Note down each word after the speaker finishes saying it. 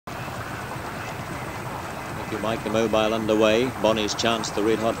You make the mobile underway. Bonnie's Chance, the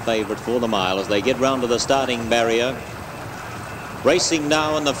red-hot favourite for the mile as they get round to the starting barrier. Racing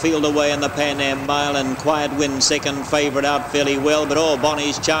now in the field away in the Pan Am Mile, and Quiet Win second favourite out fairly well, but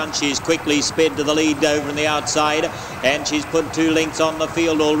Bonnie's Chance, she's quickly sped to the lead over on the outside, and she's put 2 lengths on the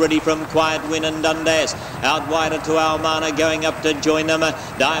field already from Quiet Win and Dundas. Out wider to Almana going up to join them.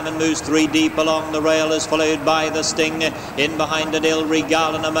 Diamond moves 3 deep along the rail, is followed by the Sting. In behind it, El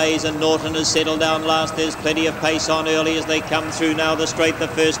Regal and Amaze, and Norton has settled down last. There's plenty of pace on early as they come through now the straight the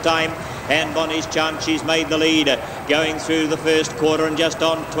first time. And Bonnie's Chance, she's made the lead going through the first quarter and just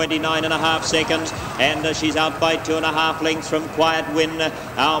on 29.5 seconds, and she's out by 2.5 lengths from Quiet Win.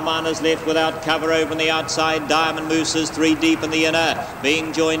 Almana's left without cover over on the outside. Diamond Moose is 3 deep in the inner,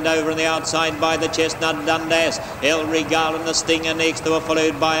 being joined over on the outside by the Chestnut Dundas. El Regal and the Stinger next, they were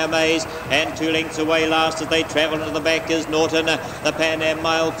followed by Amaze, and 2 lengths away last as they travel into the back is Norton. The Pan Am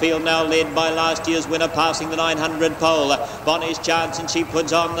Mile field now led by last year's winner, passing the 900 pole. Bonnie's Chance, and she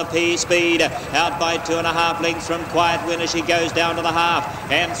puts on the P speed, out by 2.5 lengths from Quiet Win as she goes down to the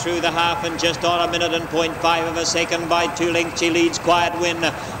half, and through the half, and just on 1 minute and 0.5 of a second by 2 lengths she leads Quiet Win.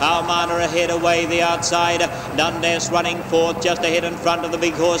 Almana ahead away the outside. Dundas running fourth, just ahead in front of the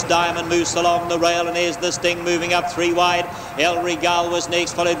big horse Diamond Moose along the rail, and there's the Sting moving up 3 wide. El Regal was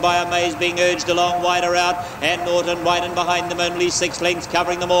next, followed by Amaze being urged along wider out, and Norton wide and behind them, only 6 lengths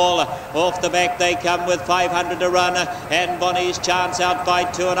covering them all. Off the back they come with 500 to run, and Bonnie's Chance out by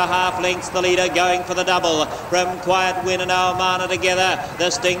 2.5 lengths, the leader going for the double from Quiet Win and Almana together. The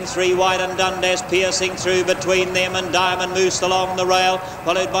Sting 3 wide, and Dundas piercing through between them, and Diamond Moose along the rail,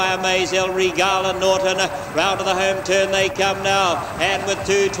 followed by Amaze, El Regal and Norton. Round to the home turn they come now, and with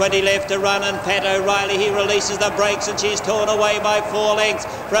 2:20 left to run, and Pat O'Reilly, he releases the brakes, and she's torn away by 4 lengths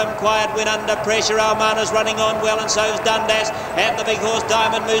from Quiet Win under pressure. Almana's running on well, and so's Dundas, and the big horse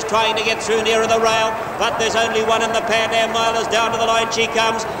Diamond Moose trying to get through nearer the rail, but there's only one in the Pan Am Mile. As down to the line she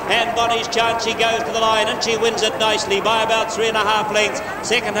comes, and Bonnie's Chance, she goes to the line, and she wins it nicely by about 3.5 lengths.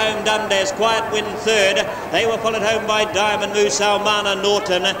 Second home Dundas, Quiet Win third. They were followed home by Diamond Moose, Almana,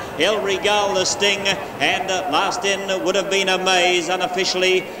 Norton, El Regal, the Sting, and last in would have been Amaze,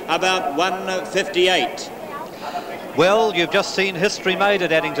 unofficially about 1:58. Well, you've just seen history made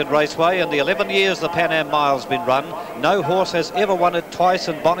at Addington Raceway. In the 11 years the Pan Am Mile's been run, no horse has ever won it twice,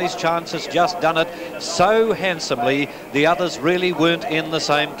 and Bonnie's Chance has just done it so handsomely. The others really weren't in the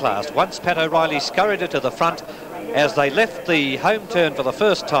same class. Once Pat O'Reilly scurried her to the front, as they left the home turn for the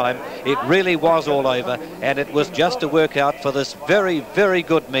first time, it really was all over, and it was just a workout for this very, very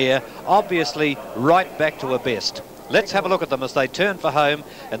good mare, obviously right back to her best. Let's have a look at them as they turn for home,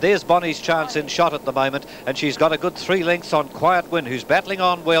 and there's Bonnie's Chance in shot at the moment, and she's got a good 3 lengths on Quiet Win, who's battling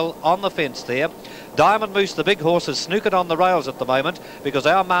on well on the fence there. Diamond Moose, the big horse, is snookered on the rails at the moment because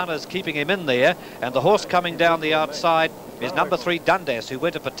Almana is keeping him in there, and the horse coming down the outside is number 3 Dundas, who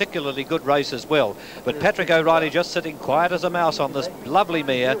went a particularly good race as well. But Patrick O'Reilly just sitting quiet as a mouse on this lovely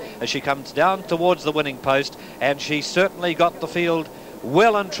mare as she comes down towards the winning post, and she certainly got the field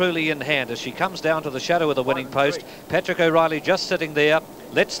well and truly in hand as she comes down to the shadow of the winning post. Patrick O'Reilly just sitting there,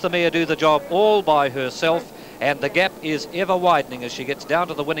 lets the mare do the job all by herself, and the gap is ever widening as she gets down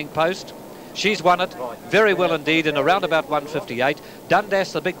to the winning post. She's won it very well indeed in around about 1:58.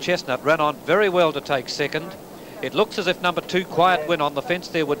 Dundas, the big chestnut, ran on very well to take second. It looks as if number 2 Quiet Win on the fence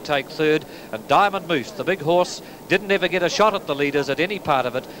there would take third, and Diamond Moose, the big horse, didn't ever get a shot at the leaders at any part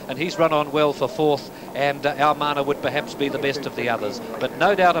of it, and he's run on well for fourth, and Almana would perhaps be the best of the others. But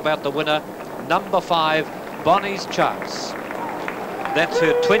no doubt about the winner, number 5 Bonnie's Chance. That's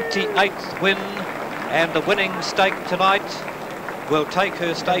her 28th win, and the winning stake tonight will take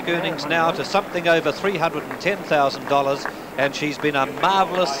her stake earnings now to something over $310,000, and she's been a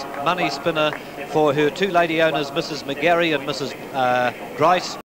marvellous money spinner for her 2 lady owners, Mrs. McGarry and Mrs. Grice.